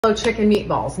chicken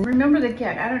meatballs. Remember the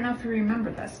gag. I don't know if you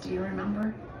remember this. Do you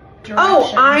remember?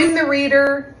 Oh, I'm the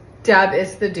reader. Deb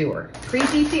is the doer.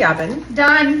 Preheat the oven.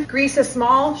 Done. Grease a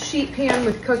small sheet pan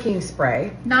with cooking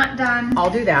spray. Not done.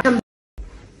 I'll do that.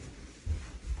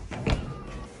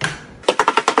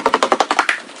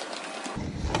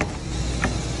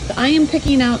 I am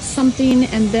picking out something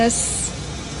in this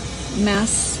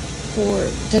mess for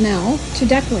Danelle to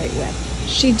decorate with.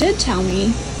 She did tell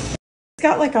me. It's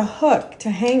got like a hook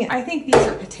to hang it. I think these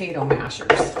are potato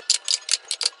mashers.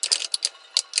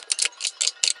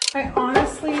 I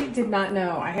honestly did not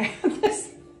know I had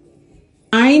this.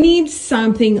 I need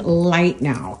something light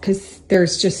now because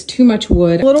there's just too much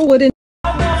wood. A little wooden.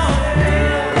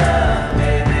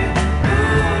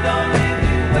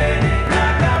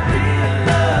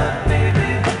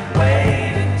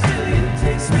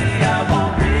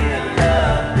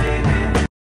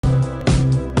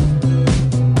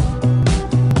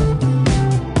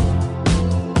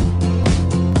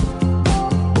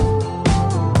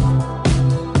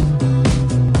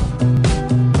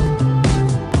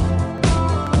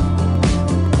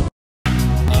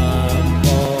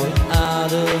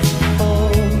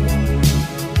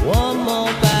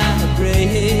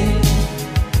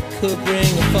 Could bring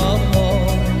a fall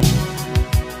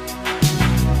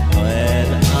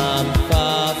when I'm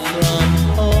far from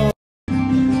home.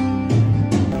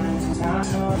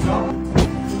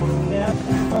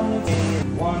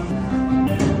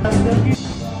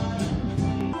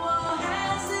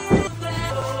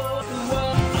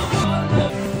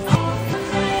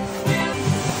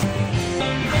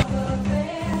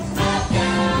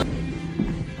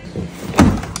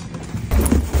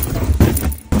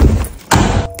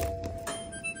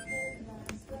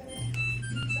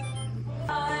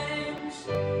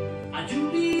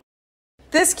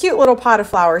 This cute little pot of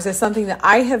flowers is something that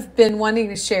I have been wanting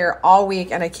to share all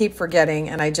week and I keep forgetting,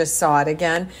 and I just saw it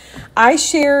again. I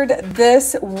shared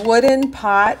this wooden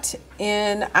pot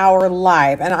in our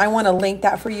live and I want to link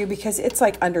that for you because it's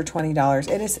like under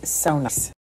 $20. It is so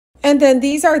nice. And then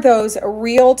these are those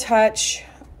Real Touch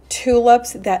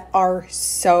tulips that are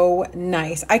so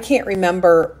nice. I can't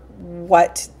remember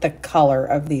what the color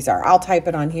of these are. I'll type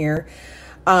it on here.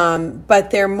 But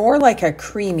they're more like a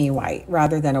creamy white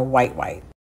rather than a white.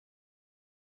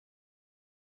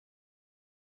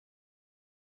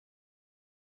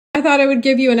 I thought I would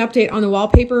give you an update on the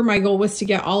wallpaper. My goal was to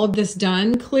get all of this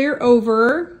done, clear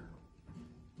over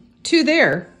to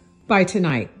there by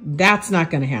tonight. That's not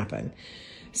going to happen.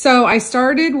 So I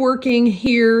started working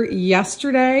here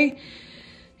yesterday,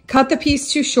 cut the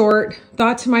piece too short,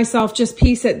 thought to myself, just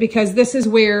piece it because this is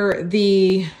where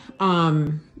the,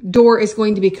 door is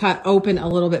going to be cut open a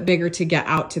little bit bigger to get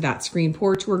out to that screen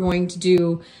porch we're going to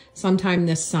do sometime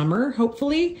this summer,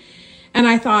 hopefully. And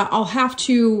I thought I'll have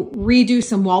to redo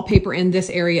some wallpaper in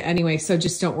this area anyway, so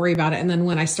just don't worry about it. And then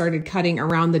when I started cutting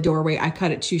around the doorway, I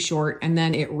cut it too short and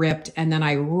then it ripped, and then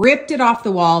I ripped it off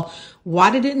the wall,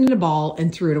 wadded it in a ball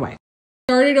and threw it away.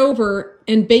 Started over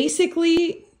and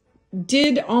basically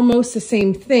did almost the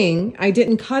same thing. I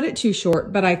didn't cut it too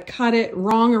short, but I cut it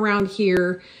wrong around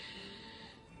here.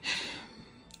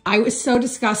 I was so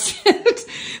disgusted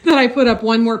that I put up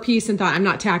one more piece and thought, I'm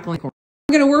not tackling it.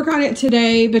 I'm going to work on it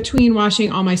today between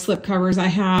washing all my slip covers. I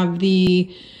have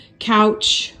the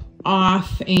couch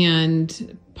off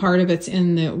and part of it's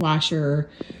in the washer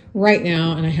right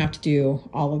now. And I have to do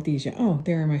all of these. Oh,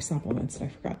 there are my supplements that I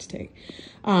forgot to take.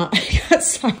 I got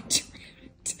sidetracked.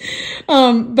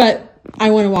 But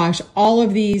I want to wash all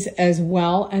of these as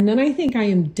well. And then I think I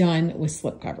am done with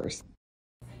slip covers.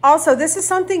 Also, this is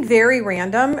something very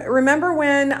random. Remember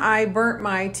when I burnt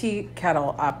my tea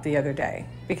kettle up the other day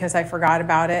because I forgot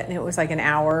about it and it was like an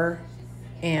hour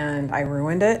and I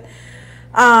ruined it?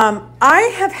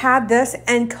 I have had this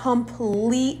and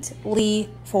completely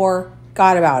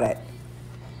forgot about it.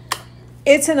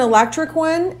 It's an electric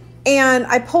one and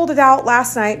I pulled it out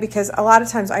last night because a lot of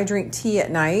times I drink tea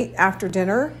at night after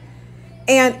dinner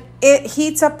and it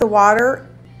heats up the water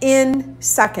in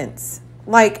seconds.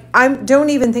 Like, I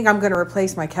don't even think I'm going to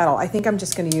replace my kettle. I think I'm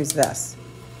just going to use this.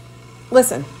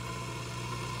 Listen.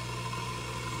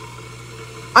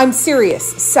 I'm serious.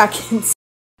 Seconds.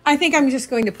 I think I'm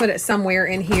just going to put it somewhere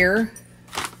in here.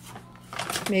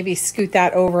 Maybe scoot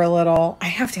that over a little. I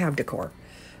have to have decor.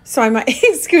 So I might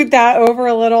scoot that over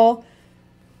a little.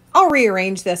 I'll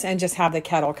rearrange this and just have the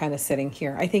kettle kind of sitting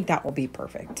here. I think that will be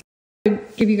perfect.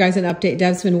 Give you guys an update.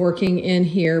 Deb's been working in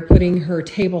here, putting her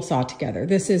table saw together.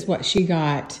 This is what she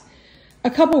got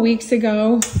a couple weeks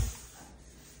ago.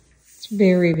 It's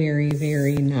very, very,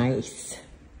 very nice.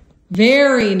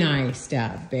 Very nice,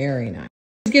 Deb. Very nice.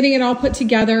 getting it all put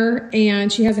together,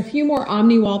 and she has a few more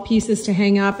omni wall pieces to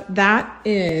hang up. That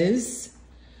is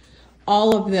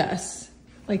all of this,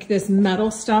 like this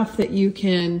metal stuff that you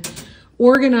can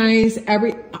organize.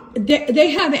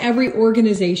 They have every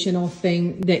organizational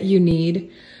thing that you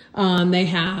need. They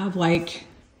have like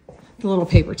the little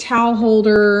paper towel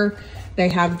holder. They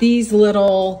have these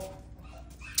little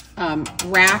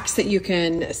racks that you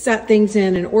can set things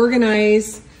in and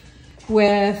organize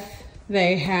with.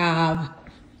 They have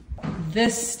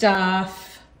this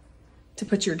stuff to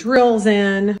put your drills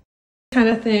in, kind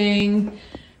of thing.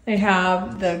 They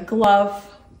have the glove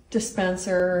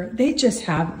dispenser. They just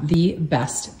have the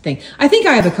best thing. I think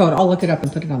I have a code. I'll look it up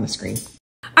and put it on the screen.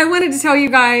 I wanted to tell you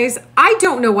guys, I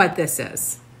don't know what this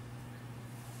is.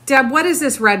 Deb, what is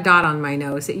this red dot on my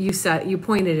nose that you said, you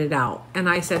pointed it out? And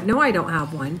I said, no, I don't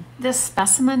have one. This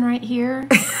specimen right here,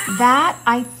 that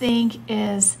I think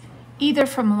is either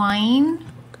from lying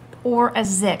or a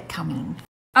zit coming.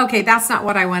 Okay, that's not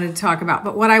what I wanted to talk about.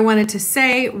 But what I wanted to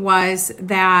say was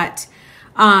that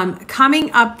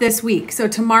coming up this week, so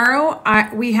tomorrow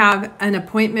we have an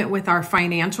appointment with our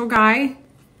financial guy.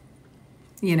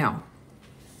 You know,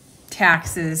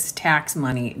 taxes, tax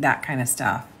money, that kind of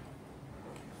stuff.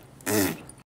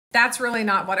 That's really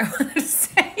not what I wanted to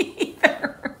say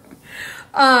either.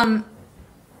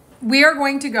 We are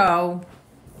going to go.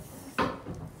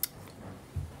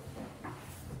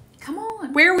 Come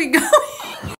on. Where are we going?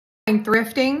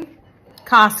 Thrifting,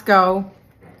 Costco,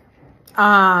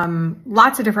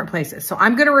 lots of different places. So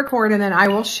I'm going to record and then I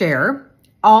will share.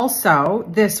 Also,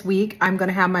 this week, I'm going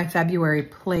to have my February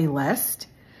playlist.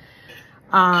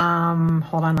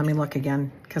 Hold on, let me look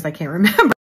again because I can't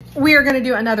remember. We are going to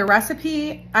do another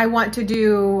recipe. I want to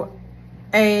do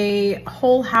a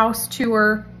whole house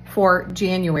tour for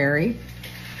January.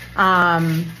 That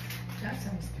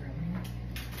sounds thrilling.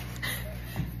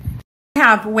 I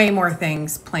have way more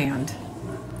things planned,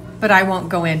 but I won't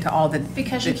go into all the...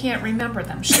 Because you can't remember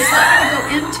them. She's not going to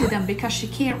go into them because she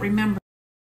can't remember.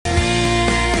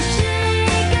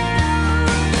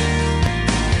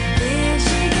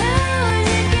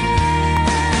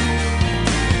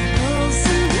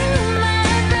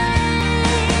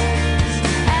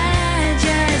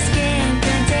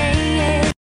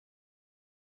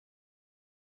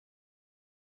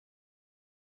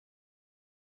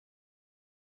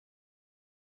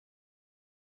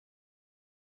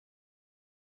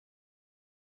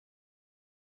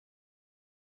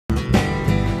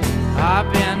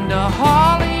 I've been to Harvey.